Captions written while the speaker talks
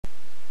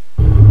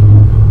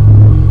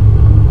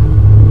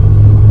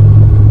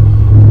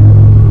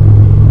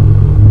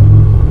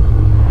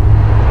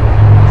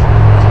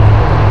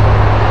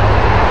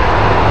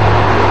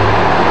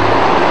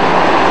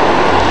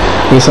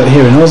We're sat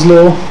here in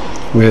Oslo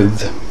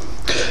with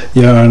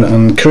Jørn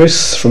and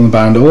Chris from the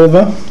band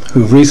Ulver,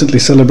 who've recently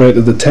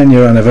celebrated the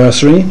 10-year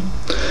anniversary.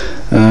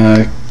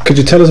 Could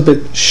you tell us a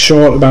bit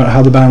short about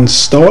how the band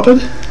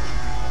started?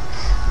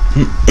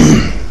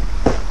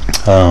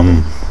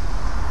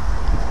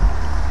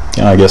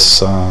 I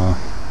guess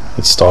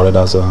it started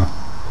as a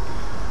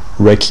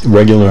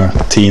regular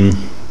teen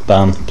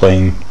band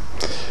playing,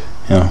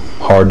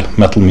 hard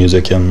metal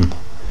music in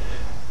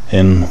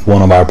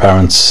one of our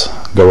parents'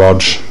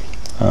 garage.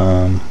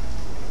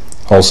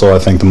 Also, I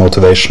think the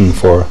motivation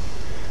for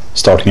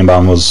starting a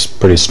band was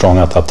pretty strong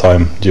at that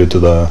time due to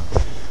the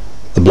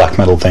black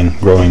metal thing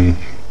growing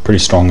pretty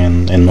strong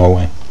in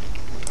Norway.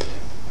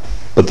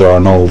 But there are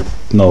no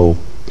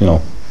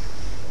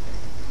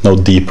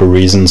deeper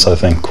reasons. I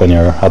think when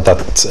you're at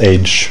that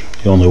age,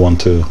 you only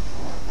want to,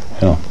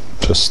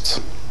 just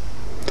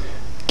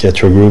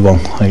get your groove on,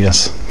 I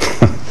guess.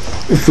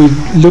 If we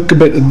look a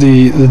bit at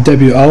the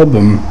debut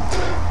album,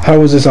 how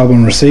was this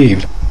album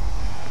received?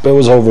 It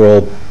was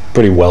overall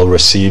pretty well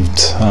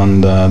received,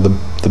 and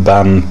the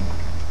band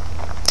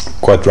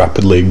quite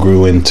rapidly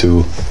grew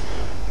into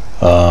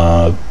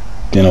a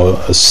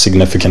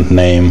significant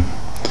name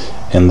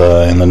in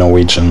the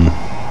Norwegian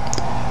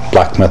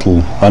black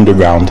metal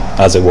underground,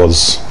 as it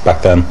was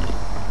back then.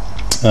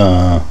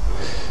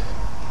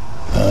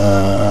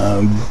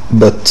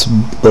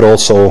 But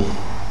also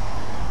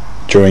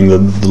during the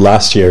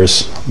last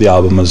years, the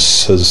album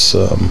has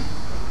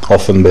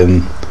often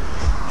been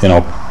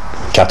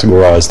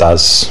categorized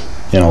as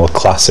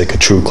a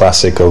true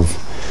classic of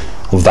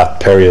that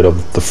period,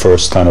 of the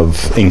first kind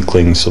of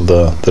inklings of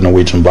the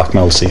Norwegian black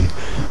metal scene.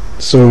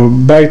 So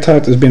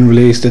Bergtatt has been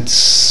released.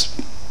 It's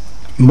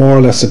more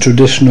or less a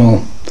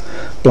traditional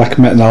black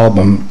metal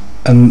album,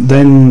 and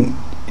then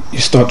you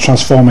start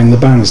transforming the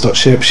band, start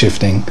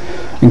shape-shifting,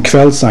 and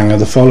Kveldsanger,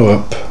 the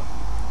follow-up,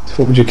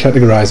 what would you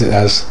categorize it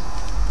as?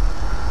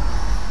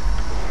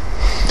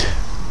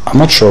 I'm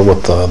not sure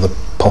what the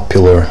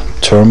popular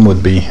term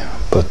would be,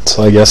 but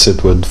I guess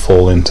it would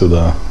fall into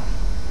the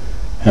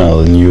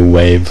new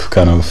wave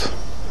kind of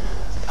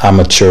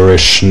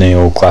amateurish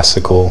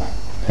neoclassical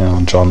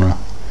genre.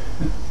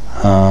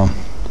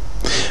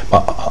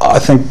 But I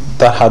think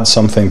that had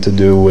something to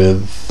do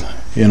with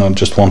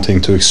just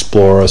wanting to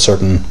explore a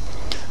certain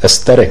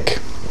aesthetic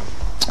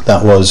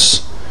that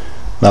was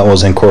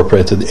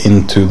incorporated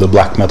into the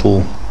black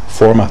metal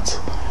format.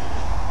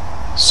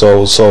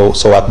 So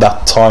at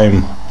that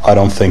time, I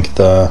don't think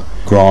the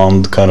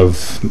grand kind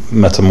of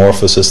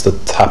metamorphosis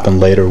that happened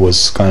later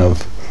was kind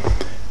of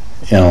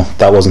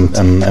that wasn't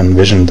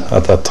envisioned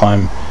at that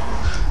time.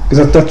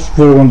 Because that's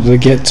what I wanted to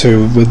get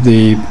to with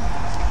the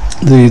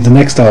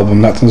next album,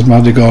 Nathan's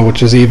Magical,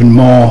 which is even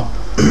more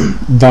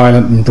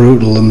violent and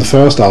brutal than the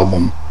first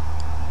album.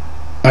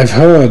 I've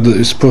heard that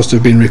it's supposed to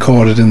have been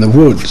recorded in the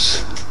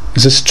woods.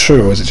 Is this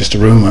true, or is it just a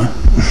rumour?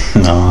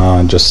 No,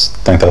 I just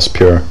think that's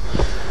pure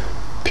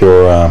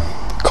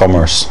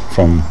commerce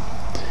from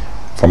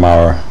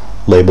our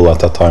label at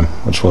that time,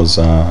 which was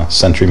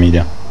Century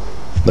Media.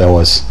 They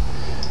always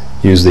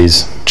use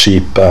these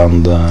cheap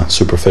and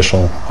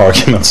superficial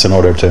arguments in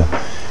order to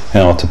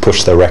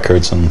push their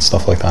records and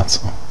stuff like that.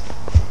 So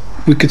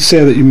we could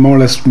say that you more or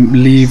less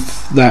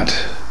leave that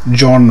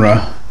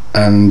genre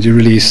and you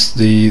release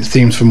the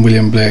themes from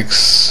William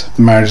Blake's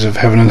Marriages of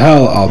Heaven and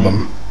Hell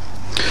album.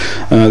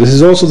 This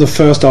is also the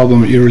first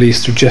album that you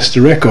released through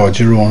Jester Records,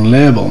 your own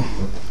label.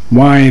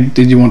 Why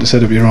did you want to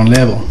set up your own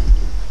label?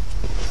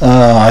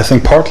 I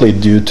think partly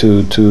due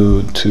to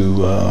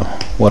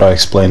what I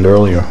explained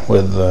earlier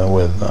with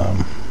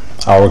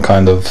our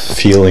kind of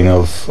feeling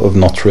of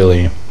not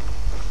really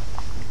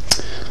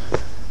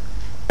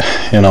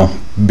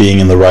being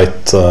in the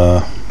right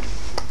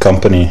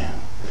company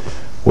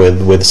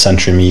with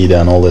Century Media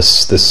and all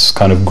this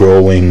kind of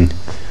growing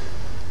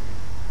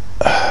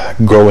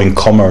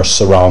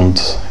commerce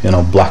around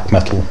black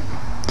metal.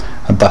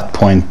 At that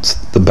point,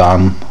 the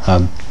band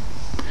had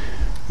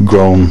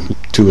grown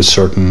to a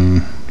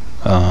certain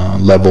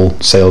level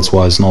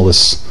sales-wise and all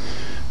this,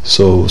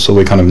 so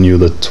we kind of knew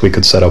that we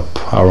could set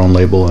up our own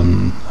label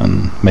and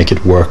make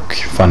it work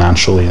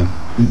financially.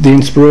 The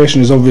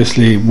inspiration is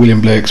obviously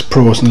William Blake's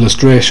prose and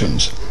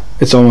illustrations.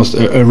 It's almost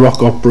a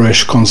rock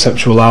opera-ish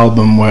conceptual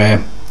album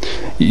where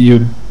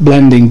you're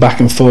blending back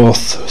and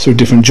forth through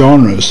different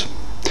genres.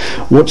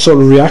 What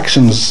sort of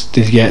reactions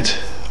did you get?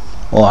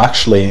 Well,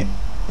 actually,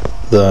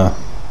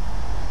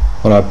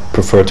 what I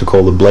prefer to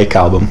call the Blake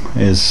album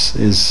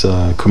is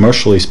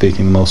commercially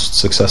speaking the most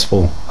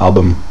successful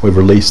album we've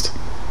released,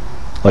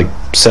 like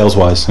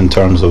sales-wise, in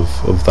terms of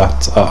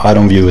that. I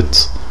don't view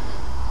it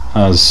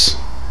as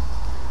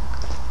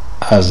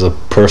a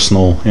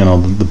personal,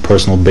 the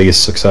personal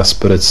biggest success,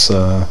 but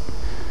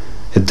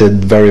it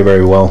did very,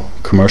 very well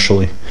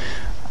commercially,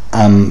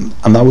 and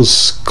that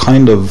was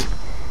kind of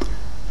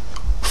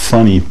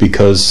funny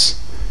because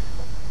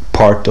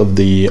part of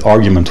the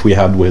argument we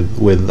had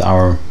with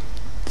our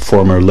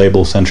former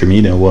label Century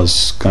Media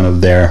was kind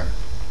of their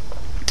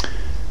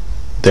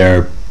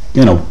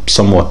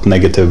somewhat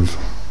negative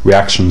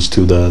reactions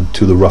to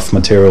the rough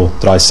material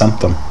that I sent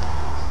them.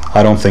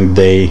 I don't think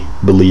they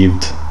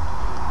believed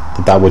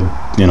that would,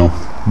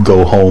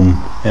 go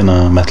home in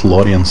a metal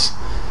audience.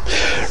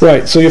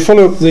 Right, so you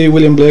follow up the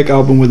William Blake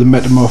album with the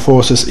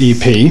Metamorphosis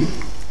EP,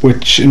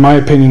 which in my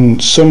opinion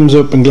sums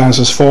up and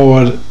glances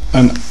forward,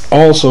 and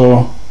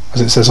also,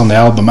 as it says on the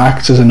album,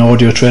 acts as an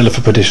audio trailer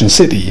for Perdition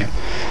City.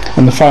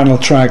 And the final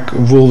track,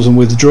 Wolves and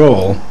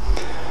Withdrawal,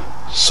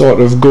 sort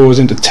of goes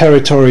into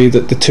territory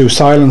that the two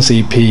Silence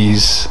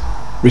EPs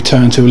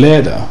return to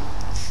later.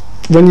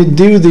 When you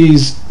do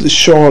these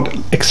short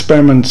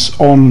experiments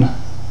on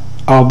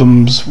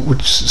albums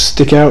which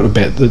stick out a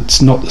bit,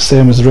 that's not the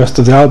same as the rest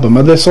of the album,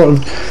 are they sort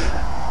of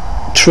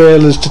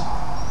trailers to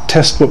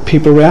test what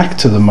people react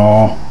to them,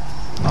 or?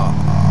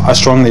 I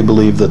strongly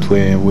believe that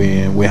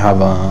we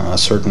have a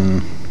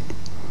certain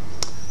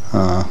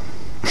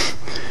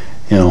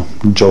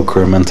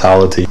Joker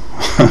mentality.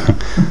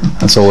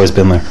 That's always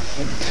been there.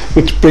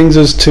 Which brings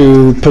us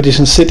to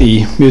Perdition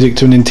City, Music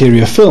to an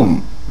Interior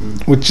Film,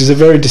 which is a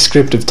very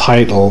descriptive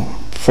title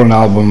for an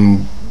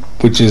album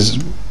which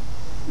is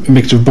a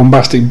mixture of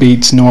bombastic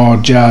beats, noir,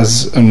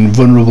 jazz and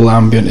vulnerable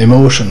ambient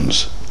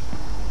emotions.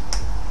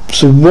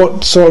 So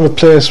what sort of a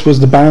place was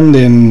the band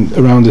in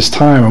around this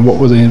time, and what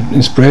were the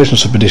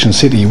inspirations for Perdition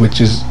City,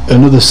 which is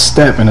another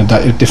step in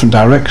a different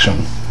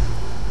direction?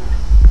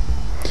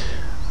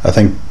 I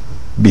think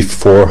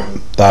before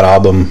that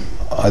album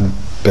I'd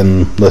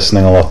been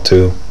listening a lot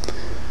to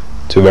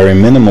very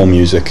minimal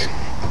music,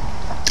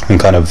 and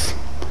kind of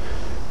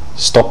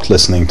stopped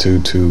listening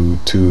to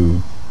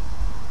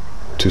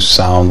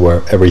sound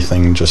where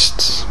everything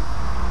just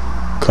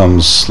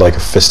comes like a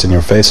fist in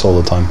your face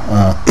all the time.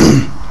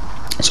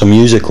 So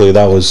musically,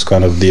 that was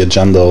kind of the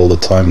agenda all the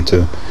time,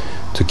 to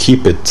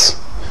keep it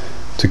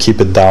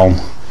down.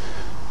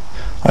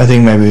 I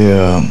think maybe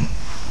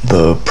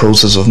the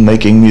process of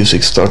making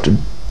music started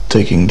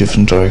taking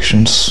different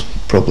directions,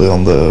 probably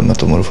on the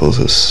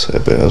Metamorphosis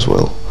EP as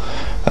well,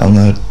 and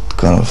it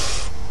kind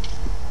of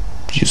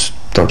just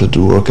started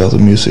to work out the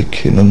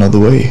music in another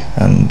way,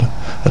 and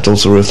it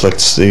also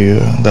reflects the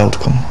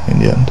outcome in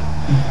the end.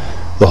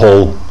 The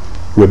whole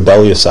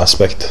rebellious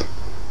aspect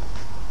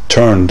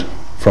turned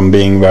from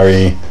being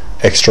very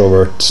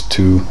extrovert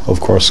to, of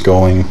course,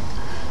 going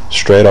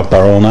straight up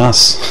our own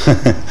ass.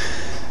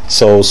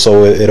 So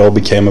it all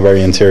became a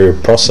very interior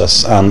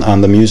process,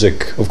 and the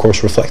music, of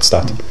course, reflects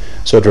that.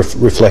 So it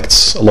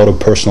reflects a lot of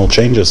personal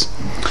changes.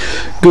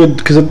 Good,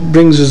 because it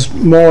brings us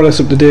more or less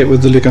up to date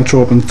with the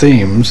lycanthropian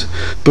themes,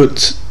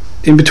 but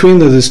in between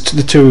there's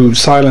the two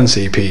Silence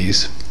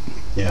EPs.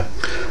 Yeah.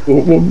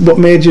 What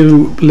made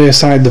you lay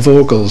aside the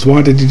vocals?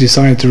 Why did you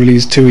decide to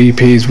release two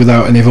EPs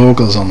without any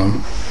vocals on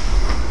them?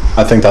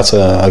 I think that's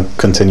a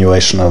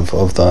continuation of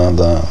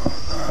the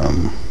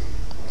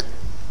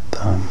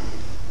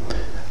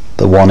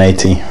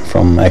 180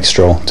 from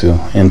extro to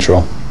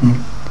intro.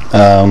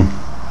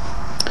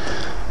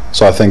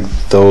 So I think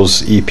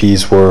those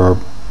EPs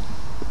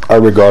I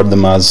regard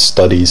them as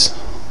studies.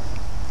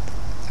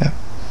 Yeah.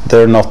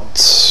 They're not,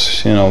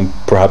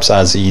 perhaps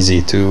as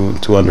easy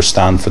to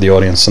understand for the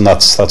audience, and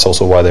that's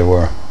also why they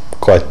were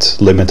quite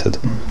limited.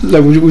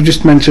 Like we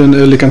just mentioned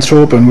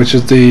Lycanthropian, which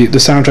is the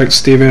soundtrack to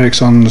Steve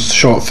Eriksson's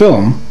short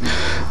film.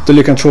 The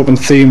Lycanthropian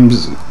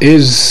themes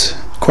is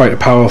quite a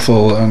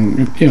powerful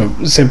and at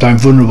the same time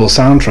vulnerable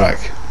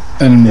soundtrack.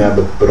 And yeah,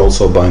 but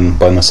also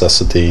by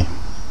necessity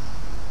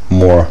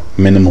more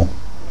minimal.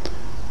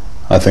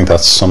 I think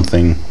that's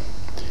something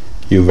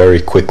you very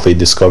quickly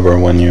discover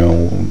when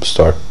you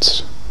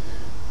start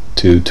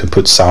to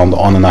put sound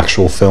on an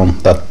actual film,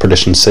 that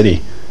Perdition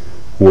City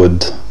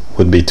would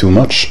be too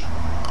much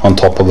on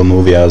top of a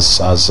movie as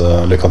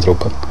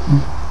Lycanthropian.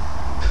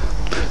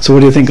 So what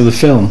do you think of the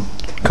film?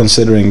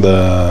 Considering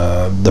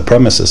the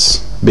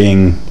premises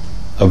being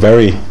a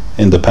very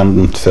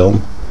independent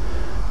film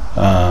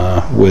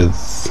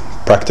with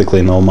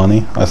practically no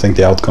money, I think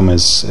the outcome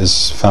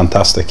is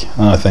fantastic.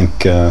 And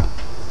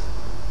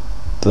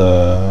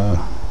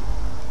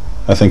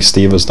I think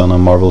Steve has done a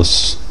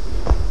marvelous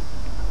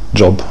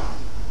job.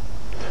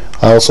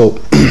 I also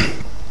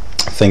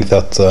think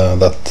that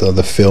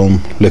the film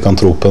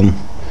Lycanthropian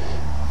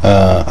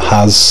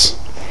has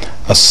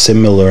a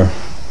similar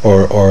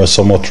or a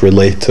somewhat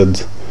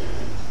related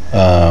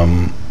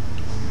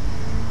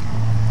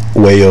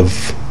way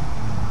of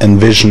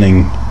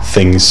envisioning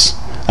things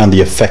and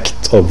the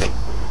effect of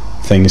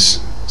things.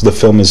 The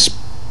film is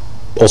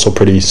also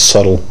pretty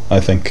subtle, I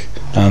think,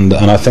 and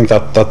I think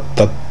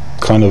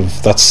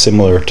that's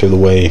similar to the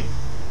way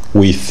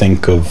we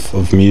think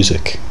of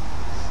music.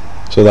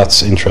 So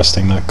that's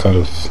interesting, that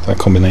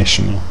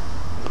combination.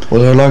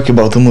 What I like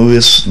about the movie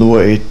is the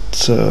way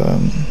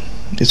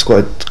it's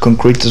quite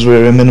concrete. It's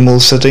very minimal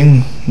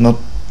setting, not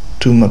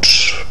too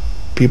much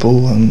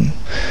people, and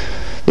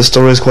the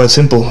story is quite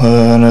simple,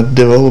 and it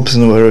develops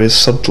in a very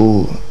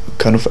subtle,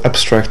 kind of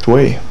abstract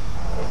way.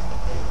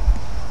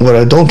 What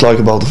I don't like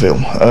about the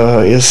film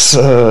is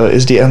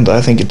the end.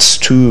 I think it's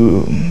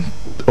too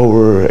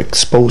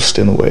overexposed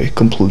in a way,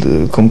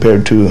 completely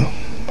compared to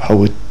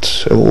how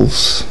it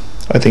evolves.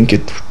 I think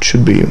it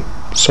should be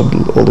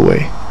subtle all the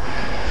way.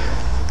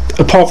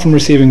 Apart from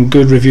receiving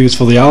good reviews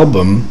for the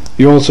album,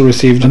 you also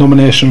received a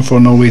nomination for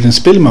Norwegian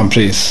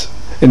Spellemannpris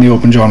in the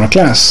open genre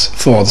class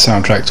for the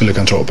soundtrack to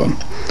Lycanthropen.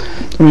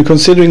 I mean,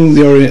 considering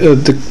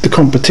the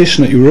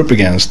competition that you were up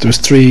against, there was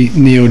 3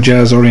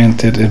 neo-jazz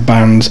oriented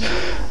bands,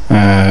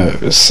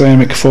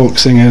 Samic folk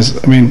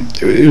singers. I mean,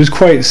 it was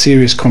quite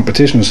serious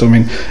competition, so I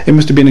mean, it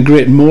must have been a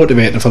great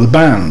motivator for the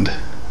band.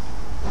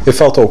 It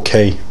felt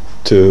okay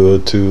to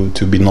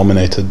be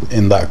nominated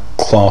in that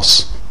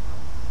class,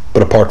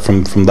 but apart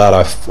from that,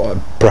 I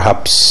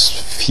perhaps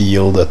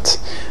feel that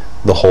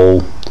the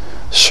whole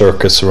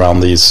circus around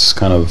these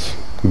kind of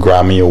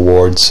Grammy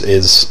awards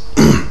is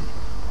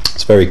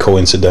it's very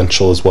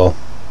coincidental as well.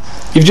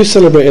 You've just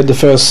celebrated the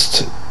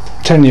first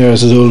 10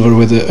 years as Ulver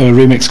with a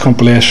remix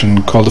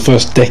compilation called The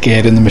First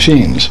Decade in the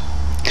Machines.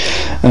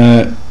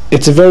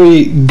 It's a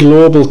very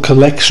global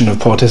collection of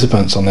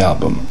participants on the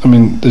album. I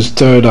mean, there's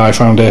Third Eye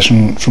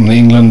Foundation from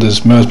England, there's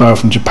Mersbauer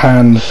from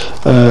Japan,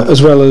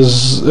 as well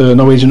as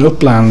Norwegian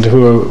Upland,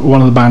 who are one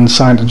of the bands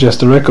signed to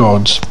Jester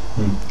Records.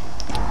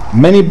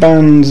 Many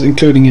bands,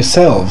 including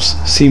yourselves,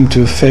 seem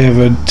to have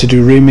favoured to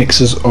do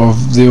remixes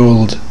of the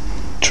old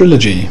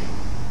trilogy.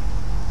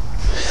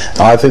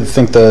 I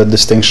think the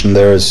distinction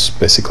there is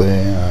basically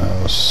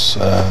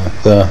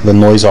the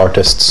noise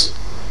artists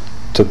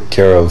took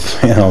care of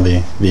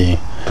the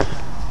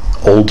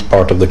old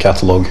part of the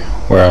catalogue,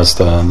 whereas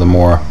the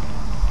more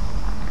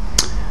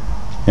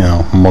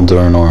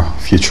modern or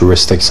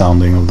futuristic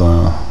sounding of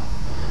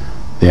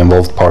the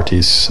involved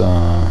parties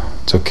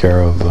took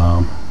care of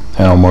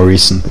more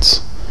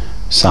recent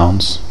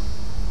sounds.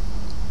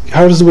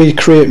 How does the way you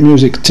create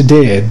music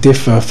today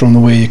differ from the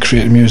way you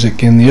created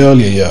music in the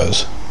earlier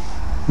years?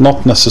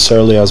 Not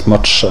necessarily as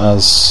much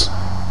as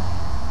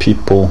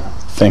people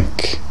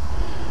think.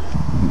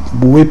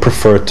 We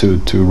prefer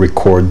to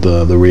record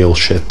the real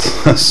shit,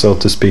 so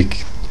to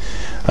speak,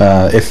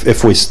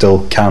 if we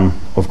still can,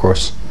 of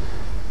course.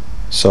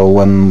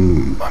 So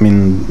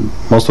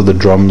most of the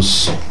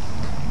drums,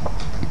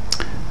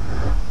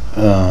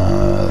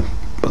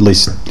 at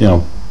least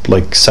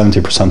like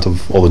 70%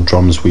 of all the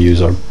drums we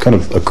use are kind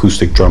of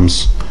acoustic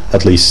drums,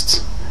 at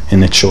least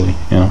initially.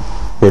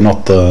 We're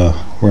not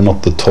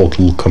the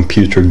total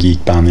computer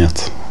geek band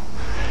yet.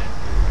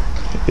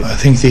 I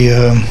think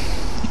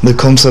the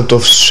concept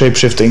of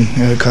shape-shifting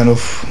kind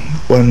of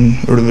when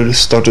Ulver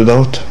started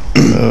out,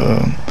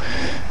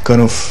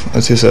 kind of,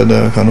 as you said,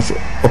 kind of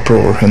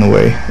uproar in a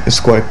way. It's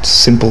quite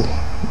simple.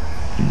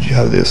 You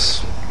have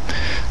these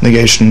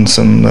negations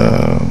and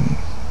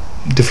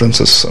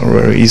differences are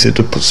very easy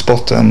to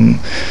spot, and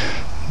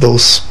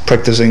those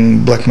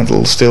practicing black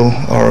metal still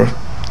are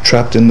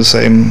trapped in the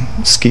same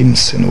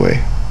schemes in a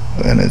way,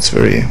 and it's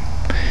very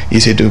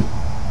easy to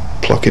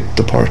pluck it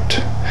apart.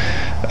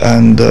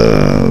 And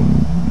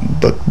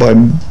but by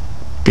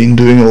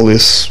doing all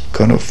this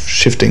kind of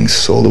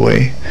shiftings all the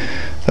way,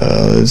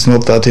 it's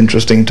not that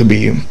interesting to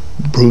be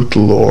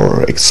brutal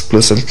or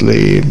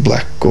explicitly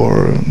black,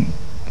 or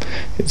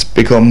it's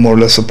become more or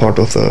less a part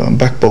of the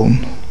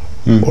backbone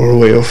or a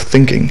way of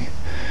thinking,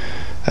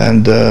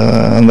 and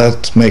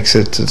that makes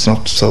it's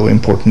not so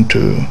important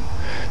to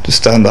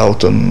stand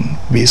out and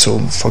be so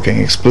fucking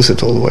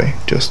explicit all the way.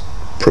 Just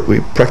we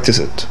practice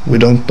it. We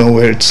don't know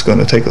where it's going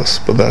to take us,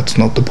 but that's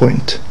not the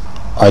point.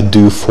 I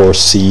do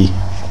foresee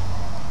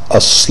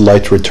a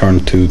slight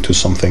return to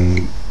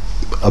something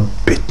a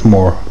bit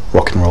more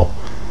rock and roll.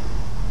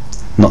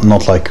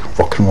 Not like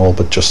rock and roll,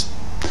 but just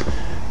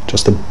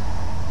a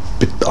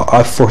bit.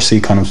 I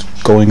foresee kind of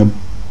going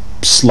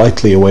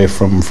slightly away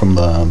from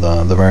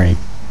the very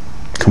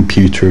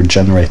computer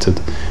generated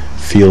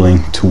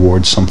feeling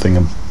towards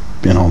something,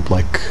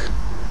 like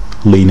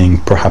leaning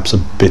perhaps a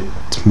bit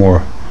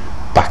more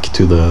back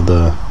to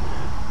the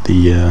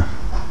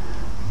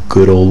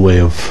good old way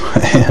of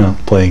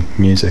playing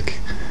music.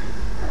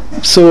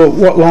 So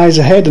what lies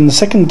ahead in the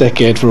second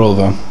decade for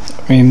Ulver?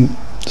 I mean,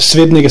 the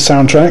Svidnigga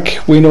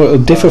soundtrack, we know it'll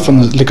differ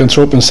from the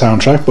Lycanthropen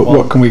soundtrack, but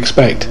what can we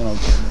expect?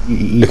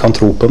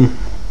 Lycanthropen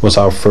was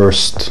our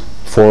first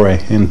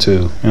foray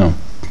into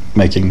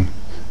making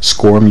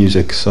score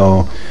music,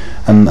 so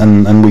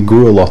and we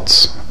grew a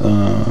lot,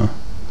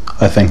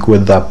 I think,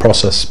 with that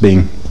process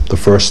being the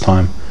first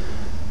time.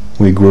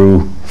 We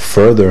grew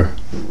further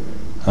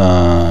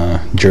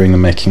during the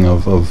making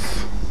of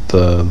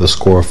the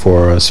score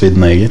for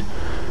Svidnigga,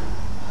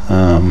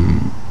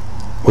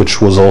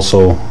 which was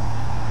also,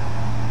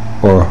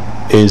 or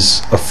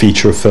is, a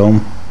feature film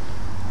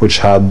which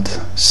had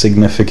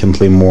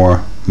significantly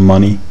more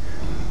money.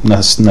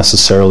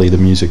 Necessarily the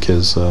music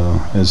is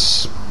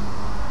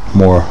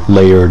more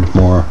layered,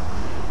 more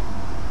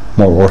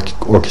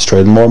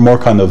orchestrated, more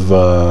kind of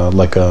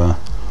like a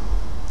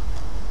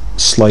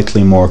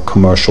slightly more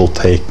commercial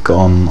take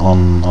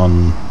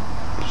on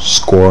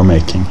score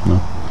making.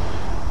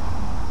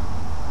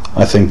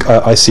 I think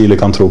I see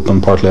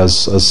Lycanthropen partly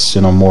as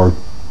more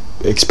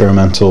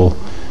experimental,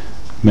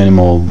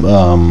 minimal.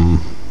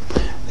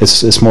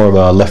 It's more of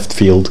a left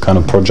field kind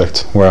of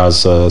project,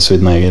 whereas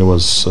Svidnigga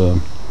was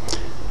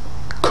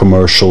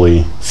commercially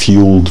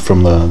fueled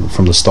from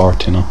the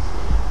start, you know.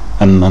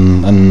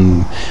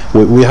 And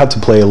we had to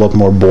play a lot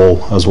more ball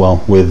as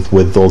well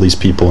with all these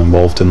people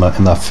involved in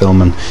that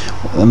film, and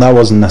that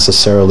wasn't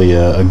necessarily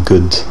a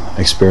good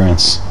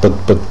experience, but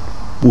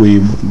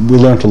we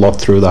learned a lot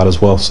through that as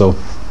well. So,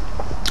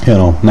 you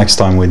know, next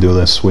time we do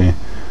this, we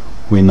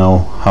know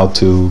how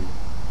to,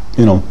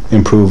 you know,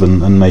 improve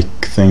and make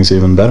things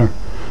even better.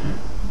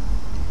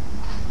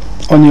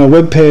 On your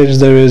webpage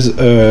there is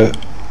a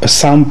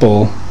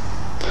sample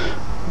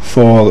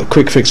for the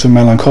Quick Fix for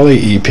Melancholy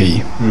EP.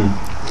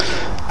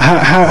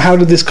 How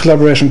did this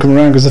collaboration come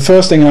around? Because the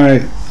first thing I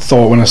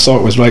thought when I saw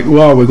it was like,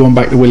 wow, we're going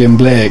back to William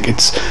Blake.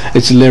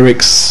 It's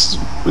lyrics,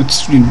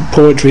 it's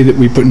poetry that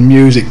we put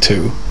music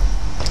to.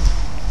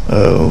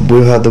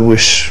 We've had the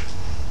wish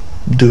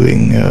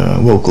doing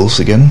vocals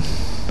again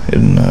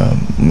in a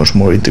much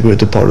more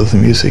integrated part of the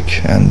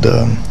music, and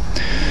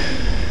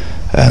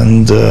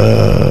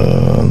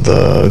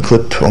the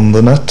clip on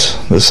the net,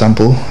 the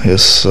sample,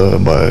 is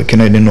by a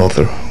Canadian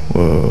author,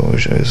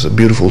 which is a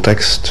beautiful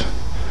text,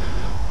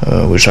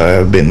 which I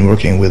have been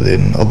working with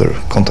in other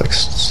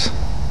contexts.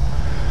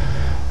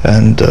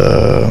 And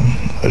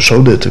I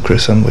showed it to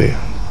Chris, and we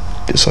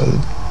decided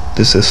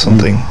this is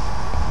something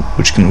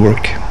which can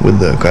work with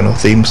the kind of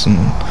themes and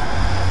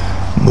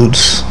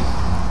moods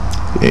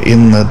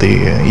in the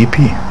EP.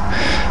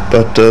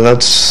 But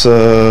that's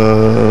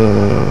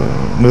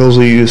we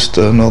also used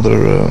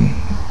another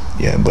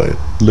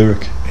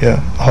lyric.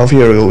 Half a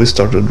year ago we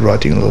started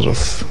writing a lot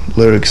of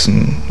lyrics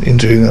and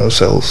interviewing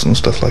ourselves and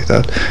stuff like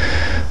that,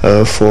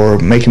 for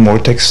making more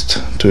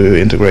text to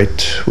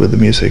integrate with the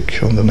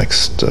music on the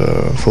next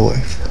full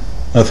length.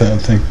 I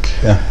think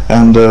yeah.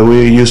 And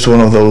we used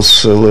one of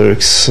those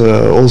lyrics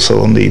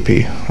also on the EP,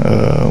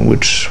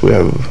 which we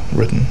have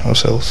written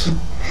ourselves.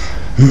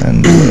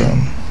 And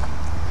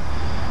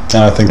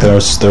I think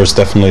there's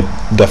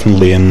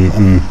definitely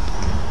an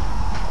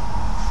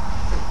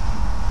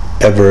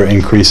ever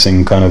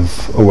increasing kind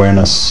of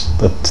awareness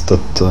that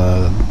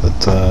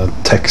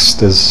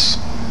text is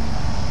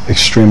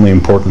extremely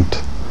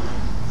important,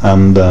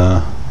 and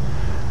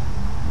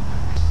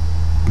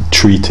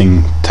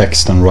treating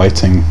text and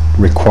writing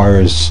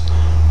requires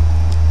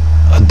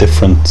a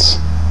different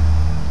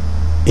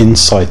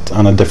insight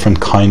and a different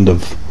kind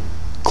of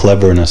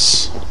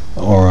cleverness,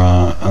 or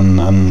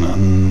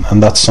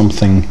and that's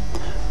something,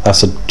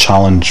 that's a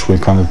challenge we're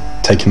kind of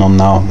taking on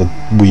now, that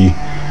we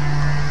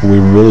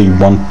really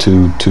want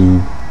to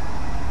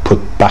put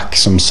back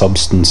some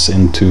substance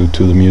into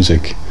the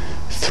music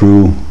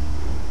through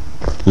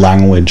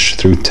language,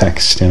 through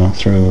text, you know,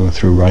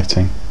 through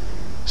writing.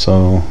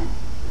 So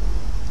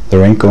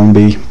there ain't going to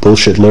be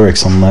bullshit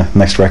lyrics on the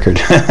next record,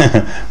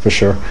 for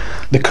sure.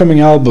 The coming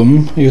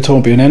album,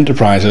 Utopian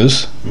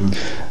Enterprises,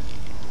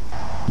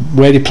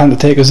 where do you plan to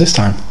take us this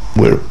time?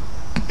 We're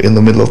in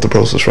the middle of the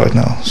process right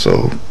now,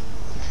 so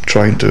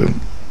trying to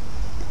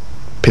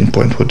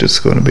pinpoint what it's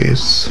going to be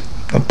is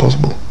not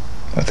possible,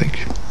 I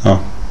think.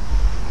 Oh,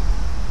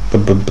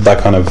 but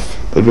that kind of.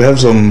 But we have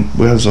some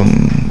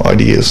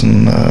ideas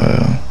and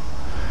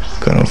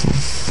kind of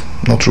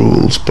not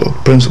rules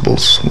but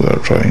principles we are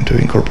trying to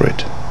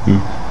incorporate,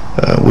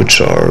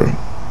 which are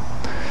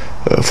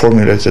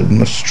formulated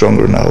much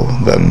stronger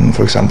now than,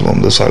 for example,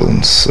 on the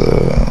Silence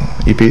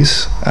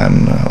EPs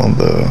and on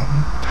the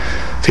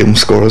film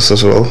scores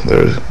as well.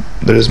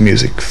 There is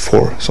music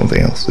for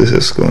something else. This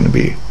is going to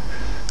be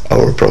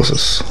our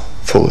process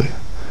fully.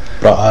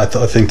 But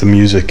I think the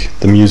music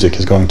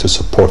is going to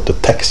support the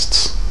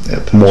texts,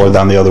 yep, more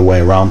than the other way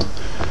around.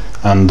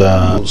 And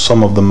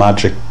some of the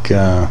magic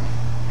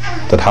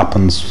that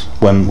happens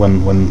when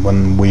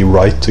we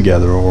write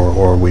together,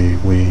 or we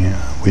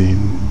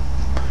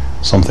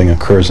something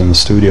occurs in the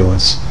studio,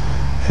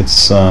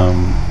 it's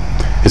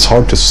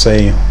hard to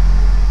say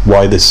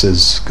why this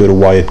is good, or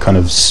why it kind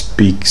of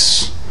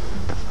speaks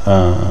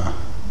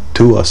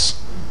to us.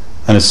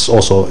 And it's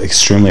also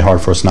extremely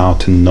hard for us now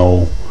to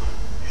know,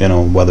 you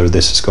know, whether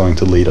this is going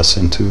to lead us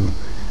into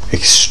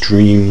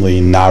extremely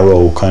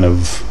narrow kind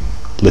of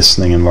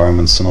listening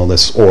environments and all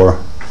this, or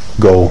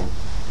go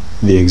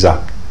the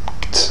exact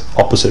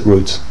opposite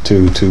route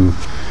to you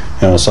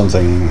know,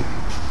 something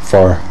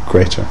far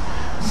greater.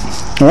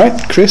 All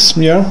right, Chris,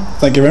 Mio,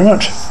 thank you very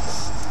much.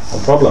 No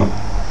problem.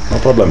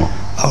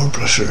 Our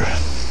pleasure.